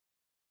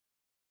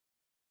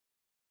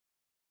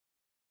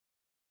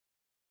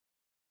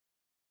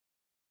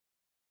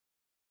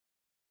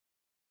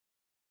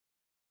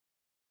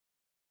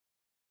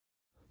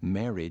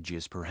Marriage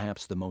is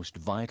perhaps the most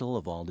vital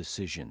of all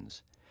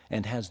decisions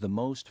and has the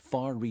most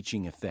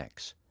far-reaching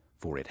effects,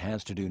 for it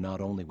has to do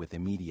not only with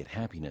immediate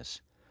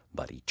happiness,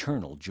 but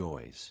eternal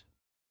joys.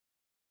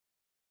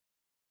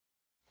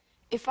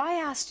 If I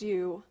asked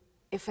you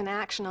if an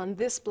action on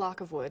this block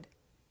of wood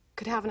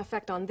could have an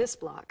effect on this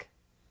block,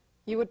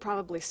 you would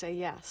probably say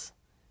yes,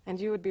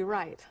 and you would be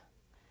right.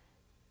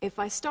 If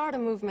I start a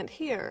movement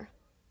here,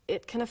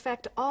 it can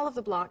affect all of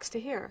the blocks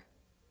to here.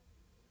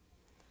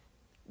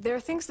 There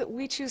are things that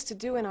we choose to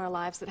do in our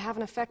lives that have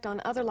an effect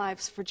on other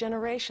lives for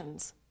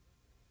generations,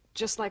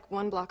 just like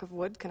one block of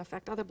wood can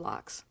affect other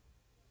blocks.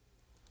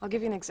 I'll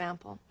give you an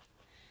example.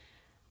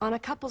 On a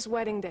couple's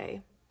wedding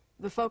day,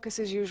 the focus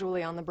is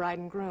usually on the bride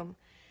and groom.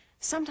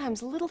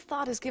 Sometimes little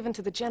thought is given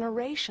to the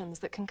generations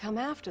that can come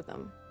after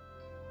them.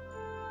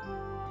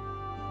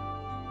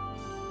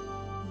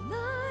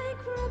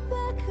 Like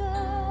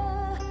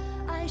Rebecca,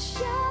 I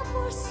shall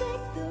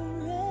forsake the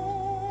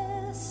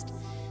rest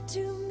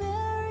to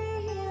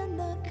marry in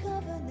the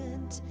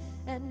covenant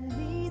and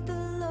meet the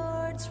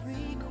Lord's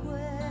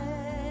request.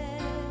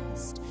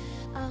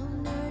 I'll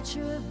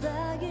nurture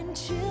valiant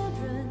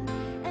children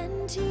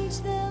and teach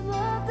them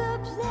of the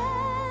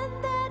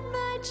plan that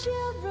my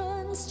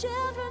children's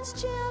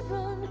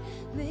children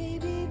may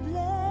be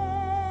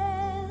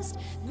blessed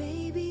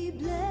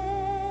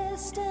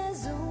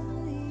as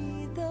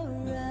only the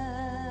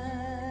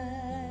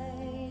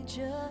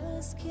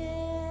righteous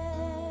can.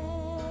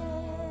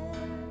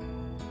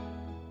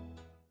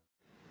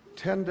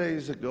 10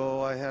 days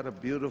ago, I had a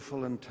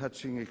beautiful and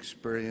touching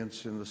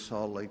experience in the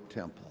Salt Lake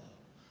Temple,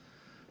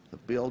 the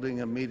building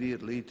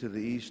immediately to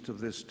the east of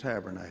this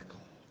tabernacle.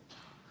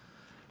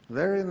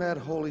 There in that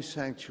holy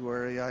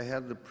sanctuary, I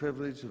had the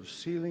privilege of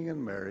sealing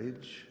in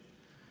marriage,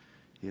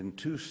 in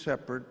 2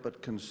 separate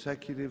but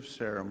consecutive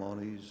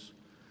ceremonies,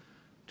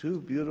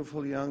 2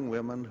 beautiful young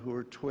women who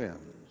were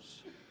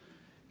twins,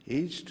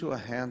 each to a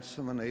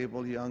handsome and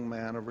able young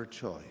man of her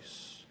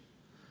choice.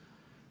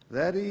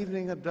 That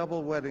evening, a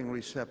double wedding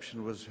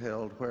reception was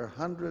held where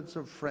hundreds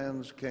of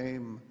friends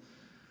came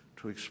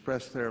to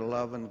express their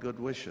love and good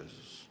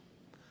wishes.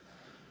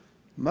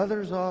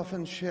 Mothers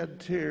often shed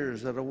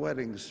tears at a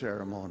wedding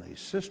ceremony,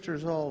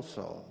 sisters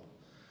also,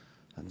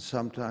 and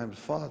sometimes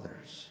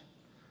fathers.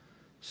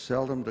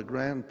 Seldom do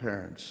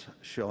grandparents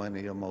show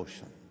any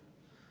emotion.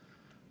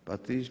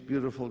 But these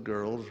beautiful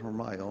girls were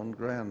my own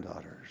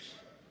granddaughters.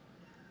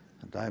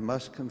 And I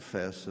must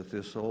confess that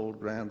this old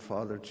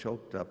grandfather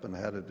choked up and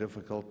had a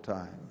difficult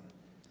time.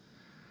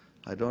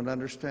 I don't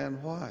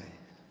understand why.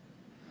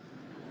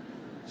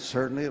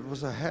 Certainly it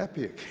was a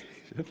happy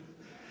occasion,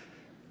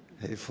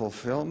 a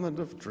fulfillment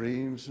of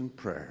dreams and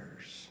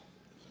prayers.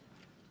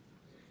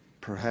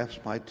 Perhaps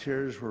my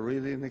tears were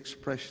really an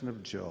expression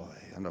of joy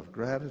and of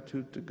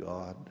gratitude to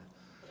God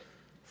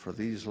for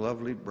these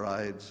lovely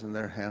brides and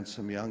their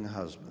handsome young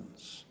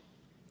husbands.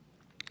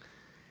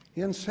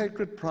 In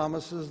sacred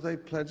promises, they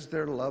pledged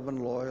their love and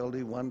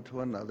loyalty one to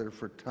another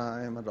for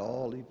time and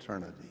all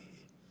eternity.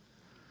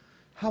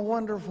 How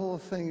wonderful a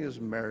thing is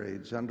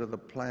marriage under the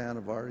plan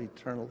of our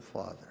eternal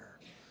Father.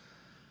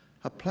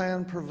 A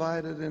plan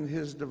provided in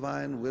His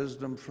divine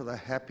wisdom for the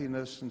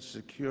happiness and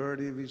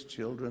security of His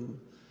children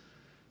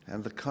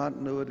and the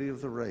continuity of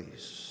the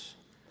race.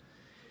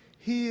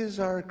 He is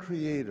our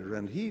Creator,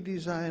 and He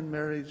designed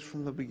marriage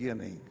from the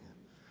beginning.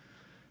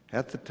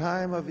 At the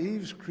time of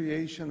Eve's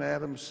creation,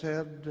 Adam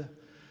said,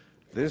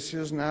 "This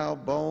is now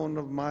bone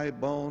of my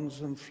bones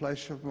and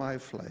flesh of my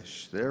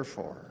flesh.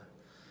 Therefore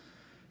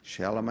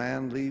shall a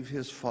man leave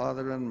his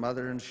father and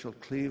mother and shall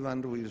cleave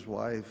unto his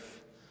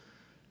wife,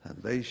 and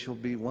they shall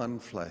be one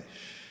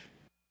flesh."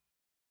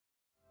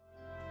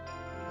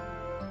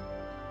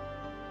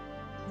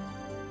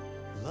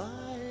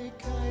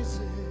 Like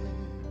Isaac,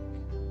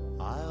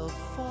 I'll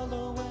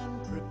follow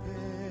and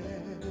prepare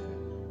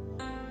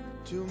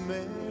to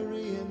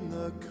marry in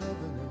the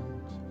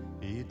covenant,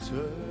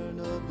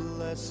 eternal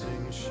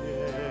blessing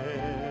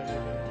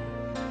share.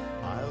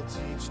 I'll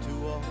teach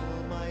to all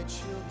my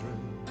children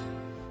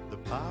the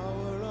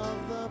power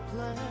of the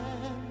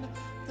plan,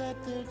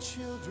 that their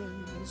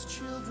children's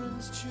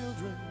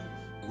children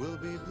will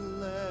be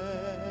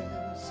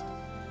blessed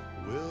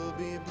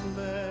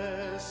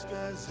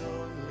as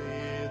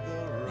only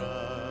the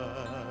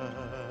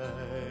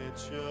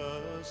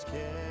righteous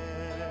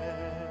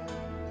can.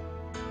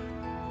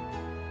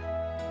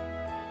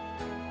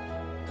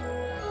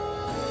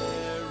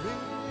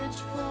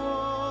 Marriage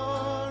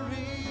for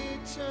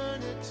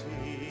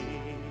eternity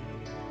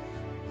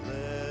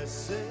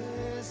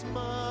blesses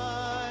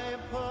my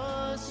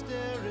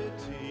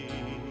posterity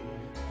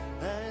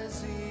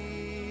as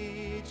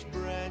each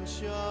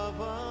branch of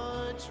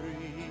a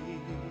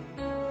tree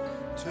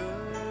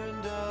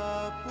turned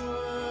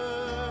upward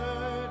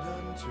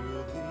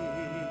unto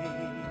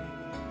Thee,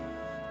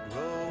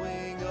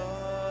 growing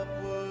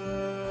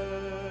upward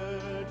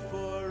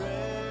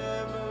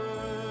forever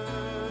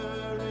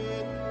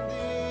in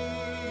Thee.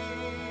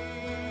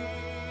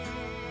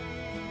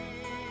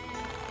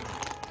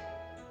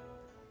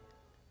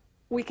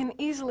 We can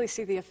easily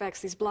see the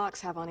effects these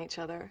blocks have on each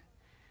other.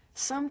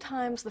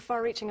 Sometimes the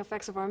far-reaching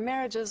effects of our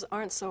marriages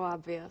aren't so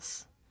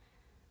obvious.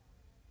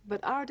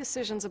 But our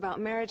decisions about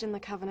marriage in the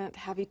covenant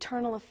have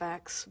eternal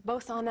effects,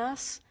 both on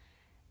us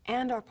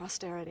and our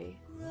posterity.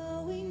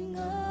 Growing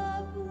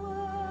up